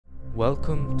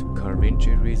Welcome to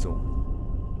CarVinci Result.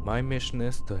 My mission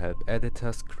is to help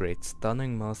editors create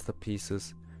stunning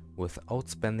masterpieces without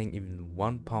spending even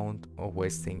 £1 or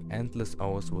wasting endless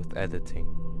hours with editing.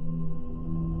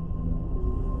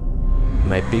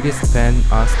 My biggest fan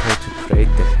asked how to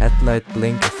create the headlight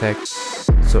blink effect,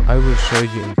 so I will show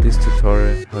you in this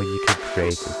tutorial how you can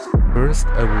create it. First,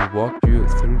 I will walk you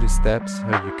through the steps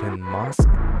how you can mask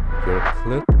your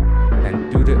clip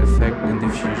and do the effect in the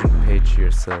Fusion page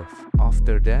yourself.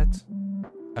 After that,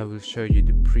 I will show you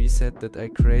the preset that I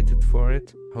created for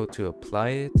it, how to apply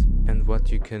it, and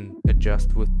what you can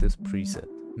adjust with this preset.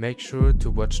 Make sure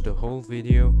to watch the whole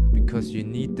video because you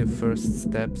need the first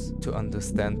steps to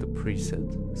understand the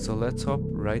preset. So let's hop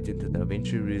right into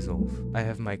DaVinci Resolve. I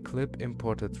have my clip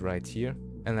imported right here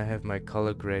and I have my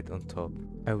color grade on top.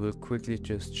 I will quickly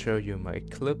just show you my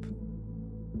clip.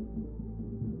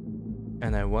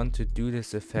 And I want to do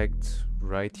this effect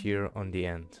right here on the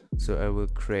end. So I will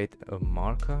create a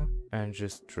marker and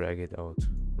just drag it out.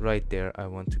 Right there I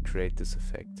want to create this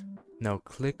effect. Now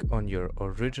click on your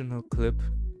original clip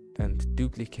and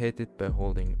duplicate it by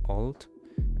holding Alt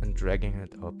and dragging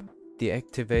it up.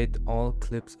 Deactivate all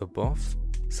clips above.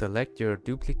 Select your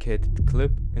duplicated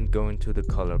clip and go into the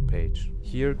color page.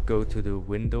 Here go to the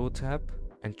Window tab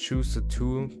and choose a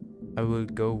tool. I will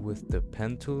go with the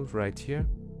pen tool right here.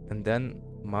 And then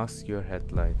mask your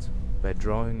headlight by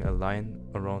drawing a line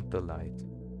around the light.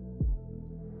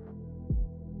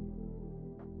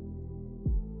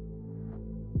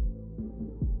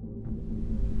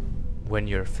 When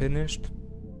you're finished,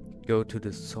 go to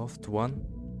the soft one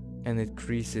and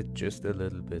increase it just a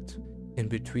little bit, in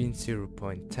between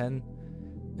 0.10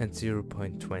 and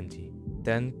 0.20.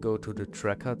 Then go to the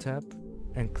tracker tab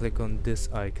and click on this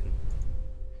icon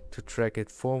to track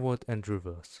it forward and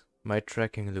reverse. My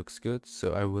tracking looks good,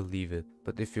 so I will leave it.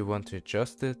 But if you want to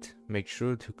adjust it, make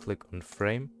sure to click on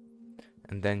frame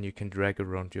and then you can drag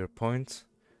around your points,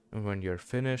 and when you're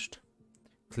finished,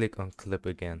 click on clip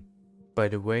again. By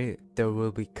the way, there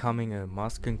will be coming a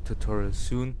masking tutorial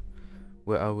soon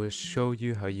where I will show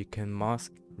you how you can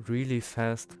mask really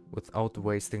fast without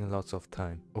wasting lots of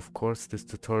time. Of course, this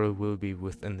tutorial will be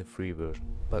within the free version.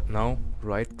 But now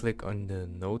right click on the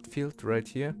node field right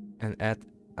here and add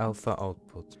alpha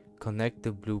output. Connect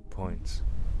the blue points.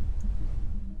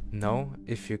 Now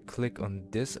if you click on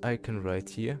this icon right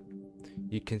here,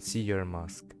 you can see your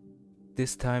mask.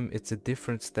 This time it's a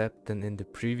different step than in the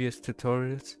previous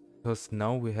tutorials, because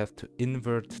now we have to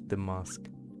invert the mask,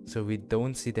 so we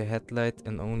don't see the headlight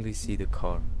and only see the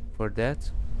car. For that,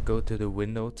 go to the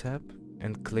Window tab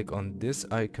and click on this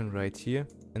icon right here,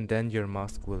 and then your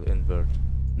mask will invert.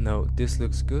 Now this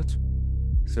looks good,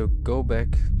 so go back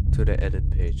to the edit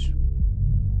page.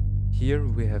 Here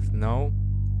we have now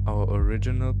our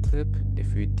original clip.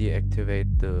 If we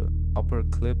deactivate the upper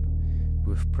clip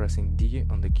with pressing D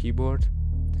on the keyboard,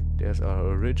 there's our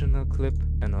original clip,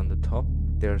 and on the top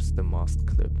there's the masked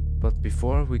clip. But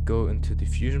before we go into the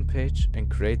Fusion page and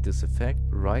create this effect,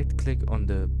 right click on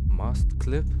the masked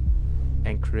clip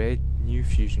and create new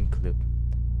Fusion clip.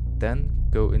 Then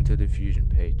go into the Fusion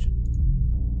page.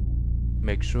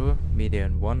 Make sure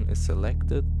Median 1 is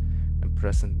selected and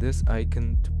press on this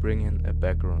icon to bring in a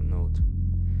background node.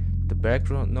 The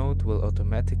background node will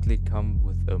automatically come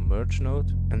with a merge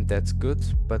node, and that's good,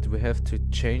 but we have to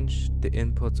change the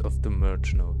inputs of the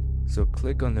merge node. So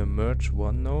click on the merge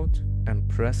 1 node and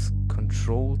press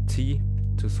Ctrl T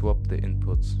to swap the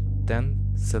inputs. Then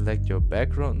select your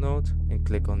background node and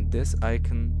click on this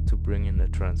icon to bring in a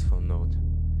transform node.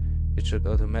 It should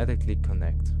automatically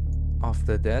connect.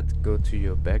 After that, go to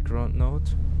your background node,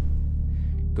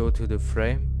 go to the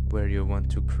frame where you want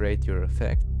to create your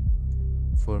effect.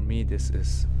 For me this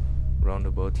is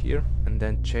roundabout here, and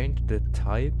then change the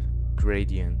type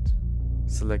gradient.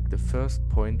 Select the first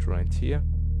point right here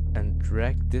and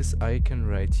drag this icon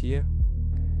right here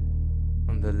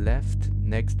on the left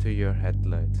next to your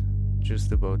headlight,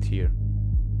 just about here.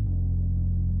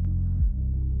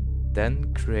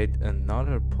 Then create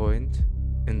another point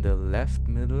in the left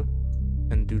middle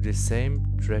and do the same,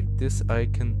 drag this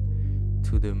icon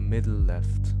to the middle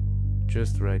left,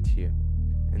 just right here.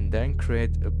 And then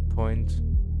create a point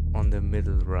on the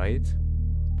middle right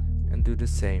and do the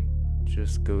same.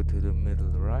 Just go to the middle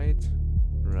right,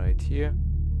 right here,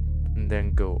 and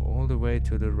then go all the way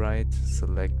to the right,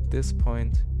 select this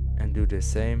point and do the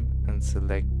same and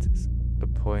select a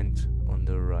point on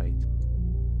the right,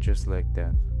 just like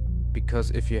that.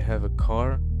 Because if you have a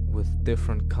car with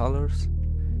different colors,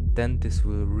 then this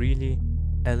will really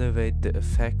elevate the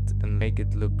effect and make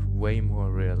it look way more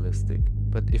realistic.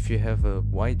 But if you have a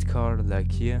white car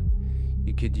like here,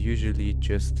 you could usually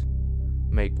just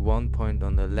make one point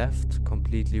on the left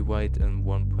completely white and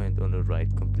one point on the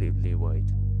right completely white.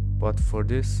 But for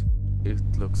this, it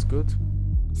looks good.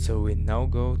 So we now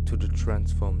go to the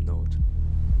transform node.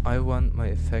 I want my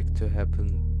effect to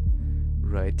happen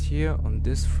right here on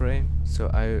this frame, so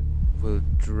I will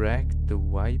drag the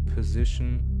Y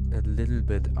position a little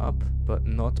bit up, but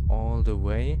not all the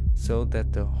way, so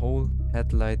that the whole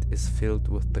headlight is filled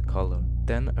with the color.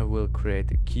 Then I will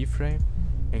create a keyframe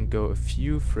and go a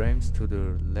few frames to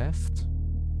the left,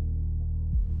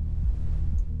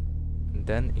 and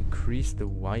then increase the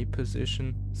Y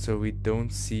position so we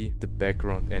don't see the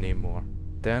background anymore.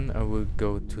 Then I will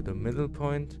go to the middle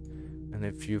point and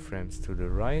a few frames to the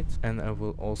right, and I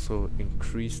will also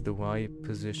increase the Y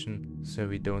position so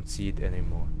we don't see it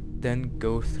anymore. Then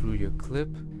go through your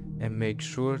clip and make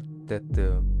sure that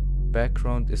the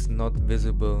background is not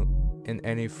visible in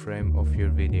any frame of your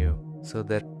video, so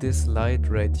that this light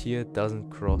right here doesn't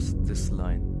cross this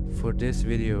line. For this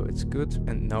video it's good,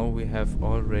 and now we have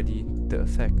already the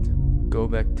effect. Go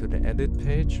back to the edit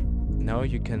page. Now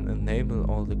you can enable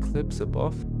all the clips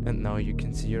above, and now you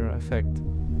can see your effect.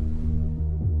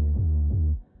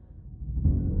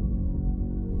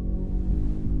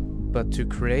 But to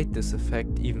create this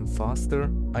effect even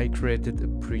faster, I created a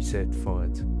preset for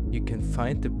it. You can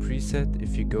find the preset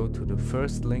if you go to the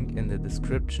first link in the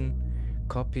description,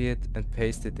 copy it and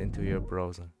paste it into your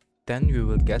browser. Then you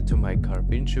will get to my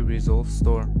CarVinci Resolve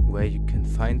store, where you can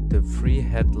find the free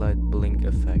headlight blink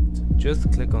effect.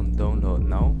 Just click on download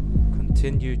now,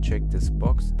 continue, check this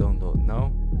box, download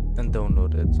now, and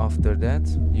download it. After that,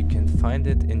 you can find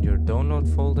it in your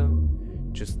download folder.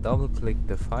 Just double click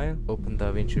the file, open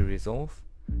DaVinci Resolve,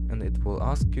 and it will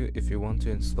ask you if you want to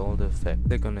install the effect.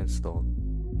 Click on install.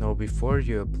 Now before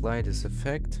you apply this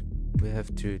effect, we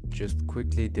have to just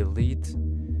quickly delete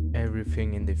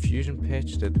everything in the Fusion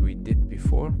page that we did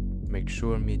before. Make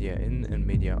sure media in and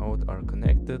media out are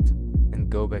connected, and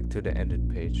go back to the edit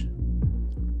page.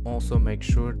 Also make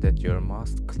sure that your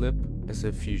mask clip is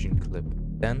a Fusion clip.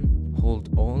 Then hold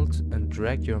Alt and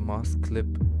drag your mask clip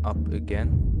up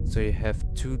again, so you have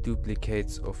two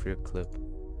duplicates of your clip.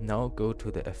 Now go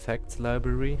to the effects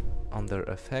library, under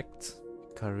effects,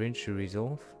 CarVinci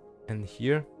Resolve, and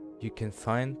here you can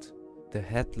find the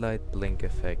headlight blink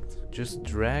effect. Just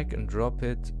drag and drop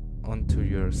it onto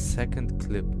your second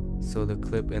clip, so the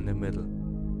clip in the middle.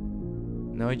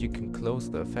 Now you can close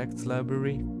the effects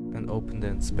library and open the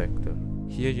inspector.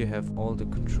 Here you have all the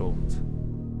controls.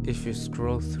 If you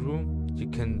scroll through, you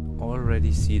can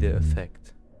already see the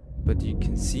effect, but you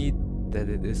can see that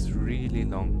it is really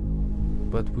long,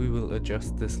 but we will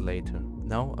adjust this later.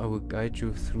 Now I will guide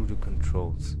you through the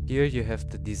controls. Here you have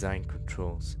the design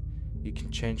controls. You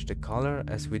can change the color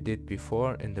as we did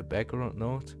before in the background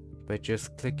node by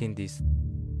just clicking these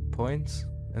points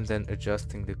and then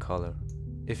adjusting the color.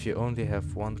 If you only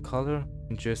have one color,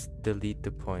 just delete the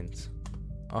points.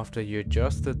 After you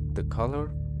adjusted the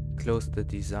color, close the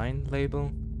design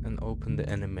label and open the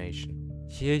animation.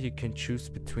 Here you can choose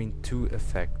between two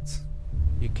effects.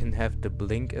 You can have the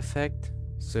blink effect,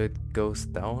 so it goes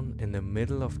down in the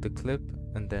middle of the clip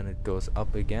and then it goes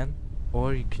up again.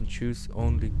 Or you can choose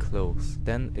only close.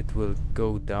 Then it will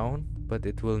go down, but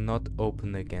it will not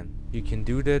open again. You can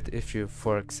do that if you,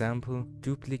 for example,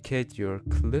 duplicate your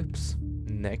clips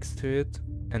next to it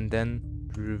and then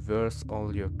reverse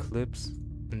all your clips,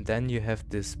 and then you have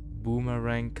this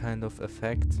boomerang kind of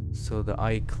effect, so the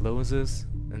eye closes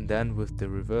and then with the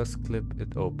reverse clip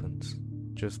it opens,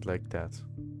 just like that.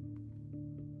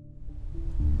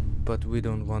 But we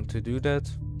don't want to do that,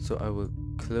 so I will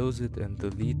close it and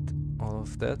delete all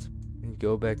of that and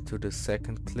go back to the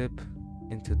second clip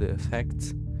into the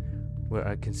effects, where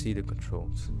I can see the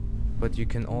controls. But you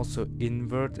can also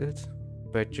invert it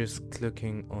by just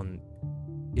clicking on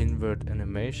invert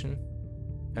animation,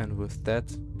 and with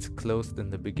that it's closed in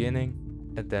the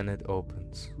beginning and then it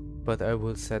opens. But I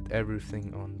will set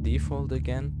everything on default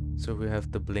again, so we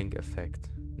have the blink effect.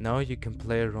 Now you can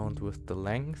play around with the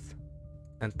length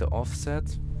and the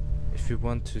offset. If you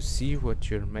want to see what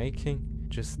you're making,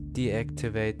 just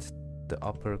deactivate the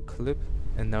upper clip,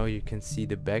 and now you can see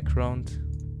the background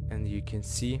and you can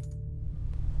see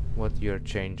what you're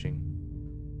changing.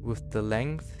 With the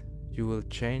length you will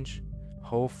change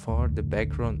how far the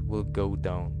background will go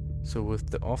down. So with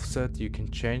the offset you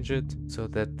can change it so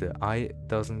that the eye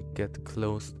doesn't get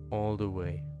closed all the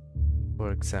way,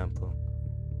 for example.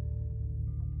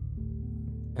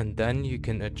 And then you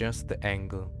can adjust the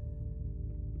angle.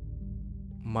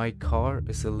 My car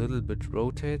is a little bit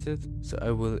rotated, so I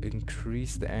will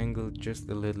increase the angle just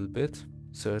a little bit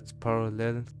so it's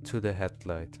parallel to the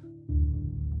headlight.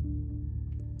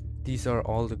 These are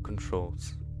all the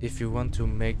controls. If you want to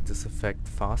make this effect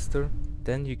faster,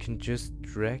 then you can just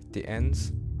drag the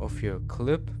ends of your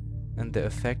clip and the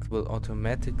effect will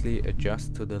automatically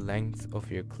adjust to the length of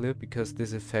your clip because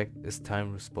this effect is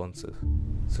time responsive.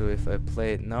 So if I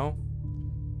play it now,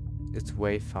 it's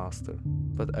way faster.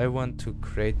 But I want to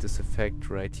create this effect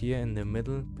right here in the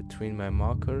middle between my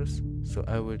markers, so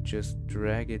I will just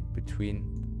drag it between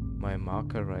my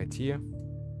marker right here,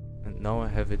 and now I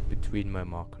have it between my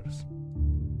markers.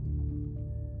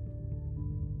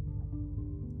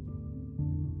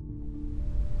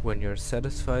 When you're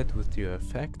satisfied with your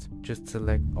effect, just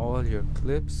select all your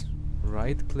clips,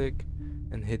 right click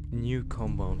and hit new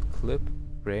compound clip,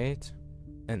 create,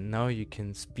 and now you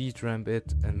can speed ramp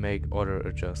it and make other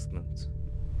adjustments.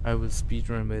 I will speed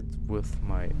ramp it with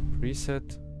my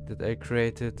preset that I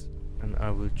created, and I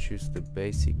will choose the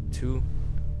basic 2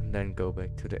 and then go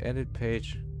back to the edit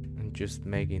page and just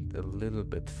make it a little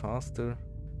bit faster,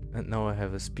 and now I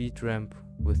have a speed ramp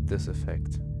with this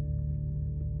effect.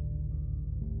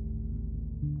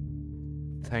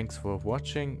 Thanks for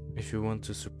watching. If you want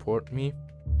to support me,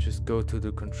 just go to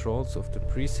the controls of the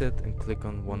preset and click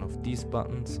on one of these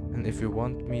buttons. And if you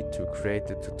want me to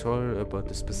create a tutorial about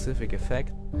the specific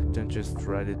effect, then just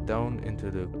write it down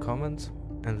into the comments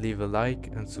and leave a like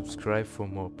and subscribe for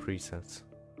more presets.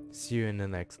 See you in the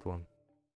next one.